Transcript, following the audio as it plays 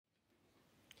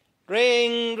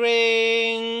Ring,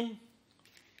 ring.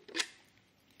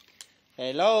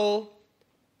 Hello?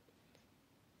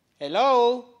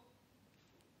 Hello?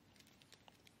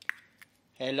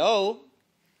 Hello?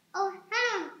 Oh,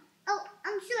 hang on. Oh,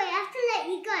 I'm sorry. I have to let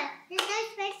you go. There's no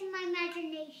space in my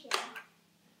imagination.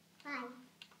 Bye.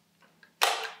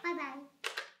 Bye-bye.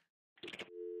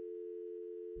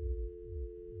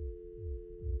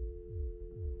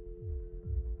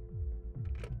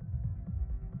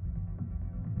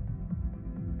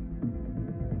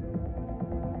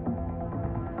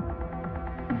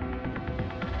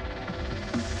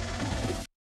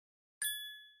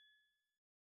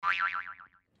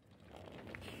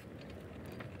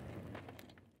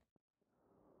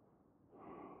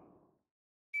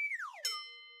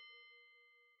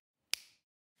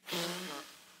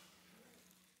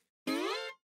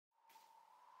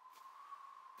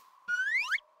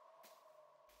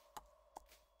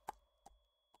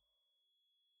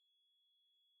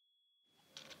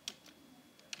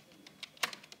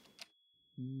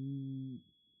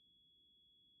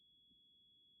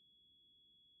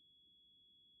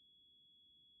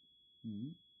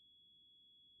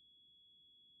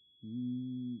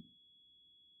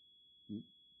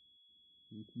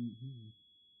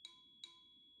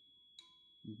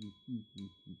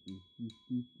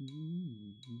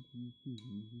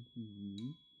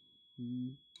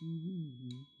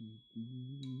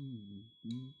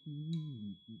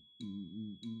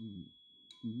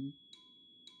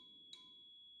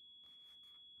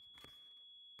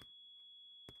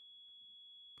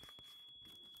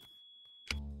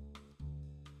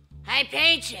 Hey,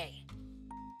 Peachy.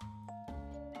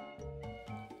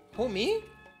 Who, me?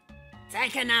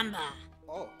 Take a number.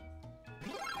 Oh.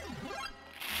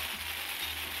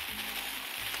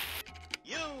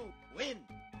 You win.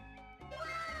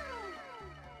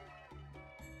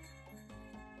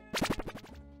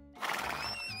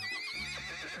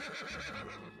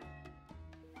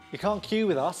 You can't queue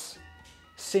with us.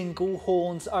 Single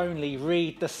horns only.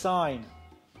 Read the sign.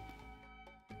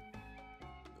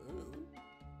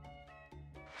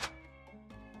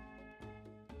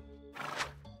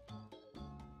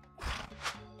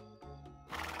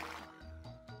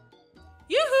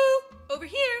 Yoo-hoo! Over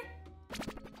here!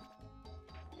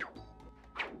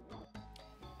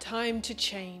 Time to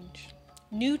change.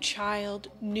 New child,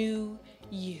 new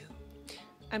you.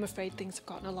 I'm afraid things have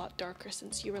gotten a lot darker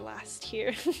since you were last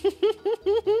here.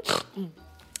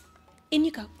 In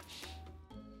you go.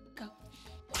 Go.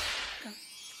 Go.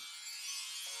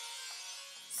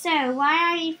 So, why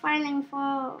are you filing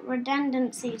for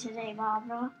redundancy today,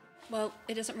 Barbara? Well,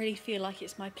 it doesn't really feel like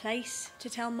it's my place to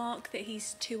tell Mark that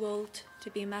he's too old to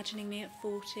be imagining me at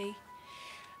 40.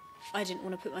 I didn't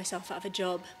want to put myself out of a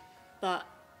job, but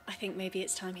I think maybe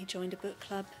it's time he joined a book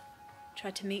club,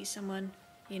 tried to meet someone,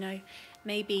 you know.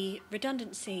 Maybe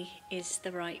redundancy is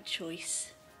the right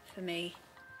choice for me.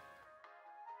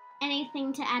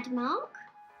 Anything to add, Mark?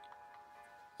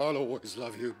 I'll always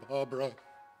love you, Barbara.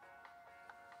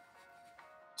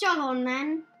 Jog on,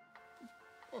 then.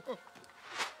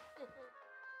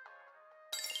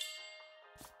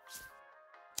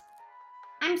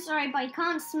 I'm sorry, but you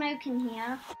can't smoke in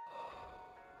here.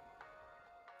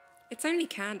 It's only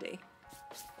candy.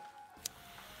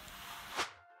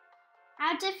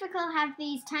 How difficult have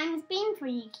these times been for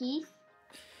you, Keith?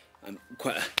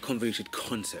 Quite a convoluted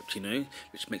concept, you know,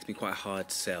 which makes me quite a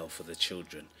hard sell for the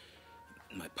children.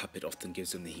 My puppet often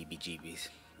gives them the heebie-jeebies.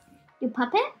 Your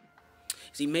puppet?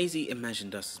 See, Maisie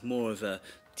imagined us as more of a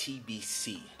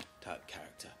TBC type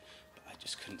character, but I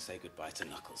just couldn't say goodbye to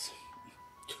Knuckles.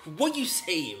 What you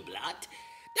saying, blood?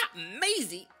 That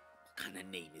Maisie? What kind of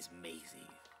name is Maisie?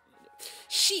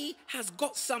 She has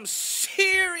got some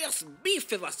serious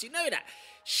beef with us, you know that?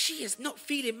 She is not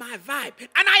feeling my vibe,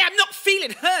 and I am not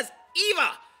feeling hers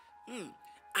either.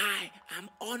 I am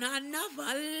on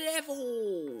another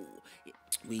level.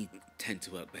 We tend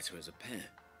to work better as a pair,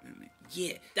 don't we?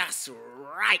 Yeah, that's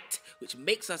right, which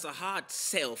makes us a hard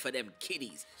sell for them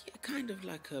kiddies. Yeah, kind of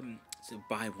like, so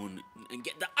buy one and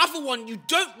get The other one you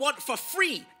don't want for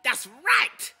free. That's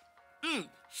right.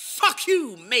 Fuck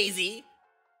you, Maisie.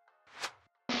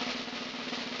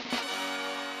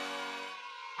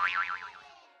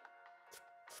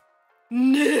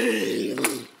 No.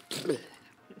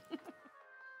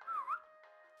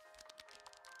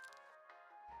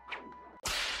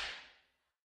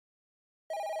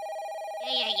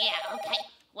 Yeah, okay.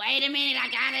 Wait a minute, I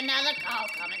got another call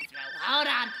coming through. Hold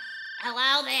on.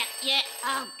 Hello there.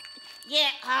 Oh.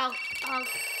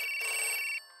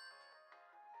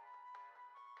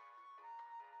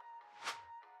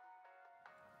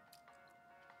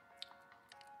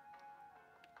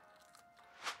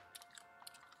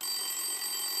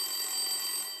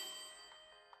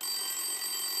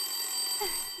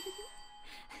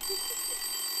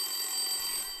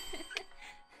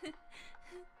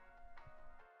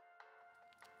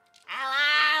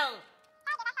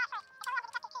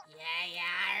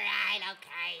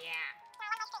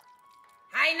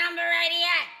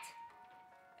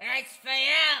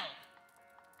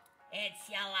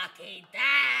 It's your lucky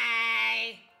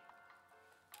day.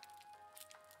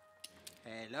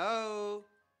 Hello?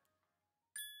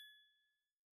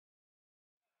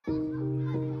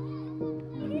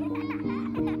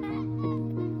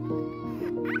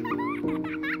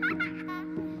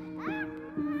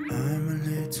 I'm a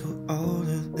little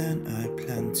older than I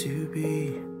planned to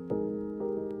be.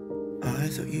 I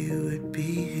thought you would be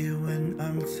here when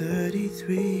I'm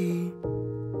 33.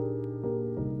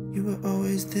 You were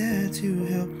always there to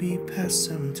help me pass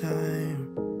some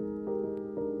time.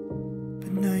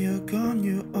 But now you're gone,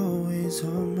 you're always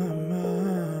on my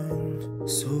mind.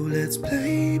 So let's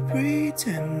play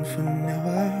pretend for now,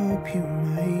 I hope you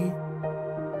might.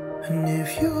 And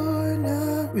if you're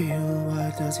not real,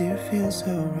 why does it feel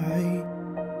so right?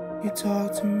 You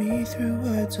talk to me through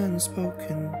words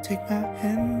unspoken. Take my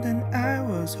hand and I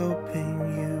was hoping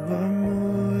you are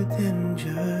more than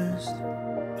just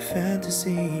a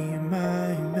fantasy in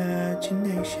my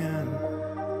imagination.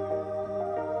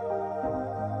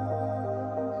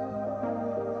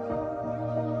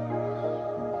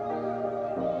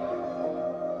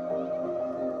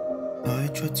 I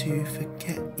tried to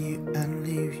forget you and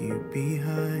leave you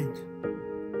behind.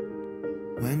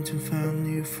 Went and found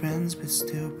new friends but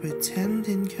still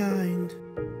pretending kind.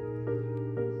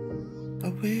 I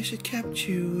wish I kept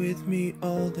you with me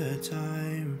all the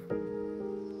time.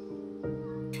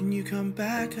 Can you come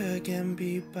back again,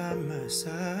 be by my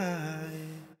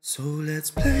side? So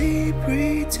let's play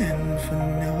pretend for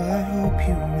now, I hope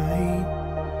you might.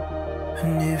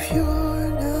 And if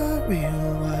you're not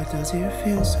real, why does it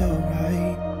feel so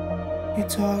right? You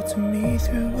talk to me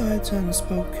through words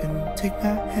unspoken. Take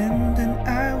my hand and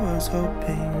I was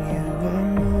hoping you were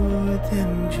more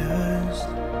than just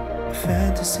a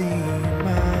fantasy in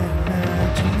my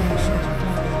imagination.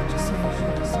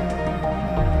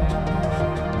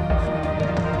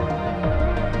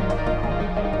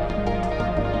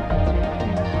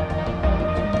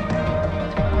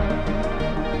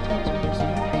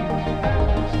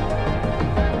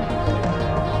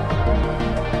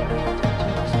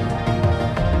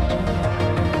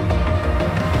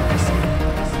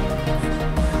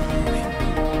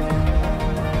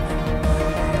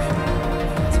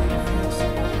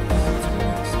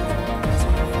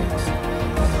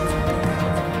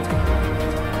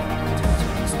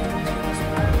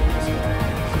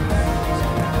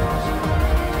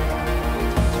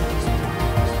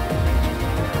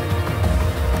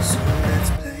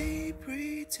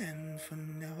 For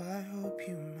now, I hope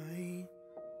you might.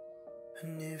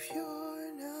 And if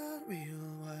you're not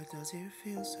real, why does it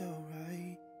feel so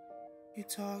right? You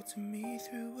talk to me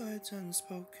through words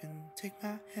unspoken. Take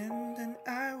my hand and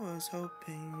I was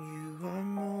hoping you were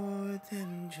more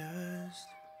than just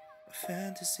a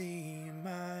fantasy in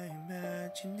my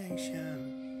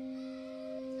imagination.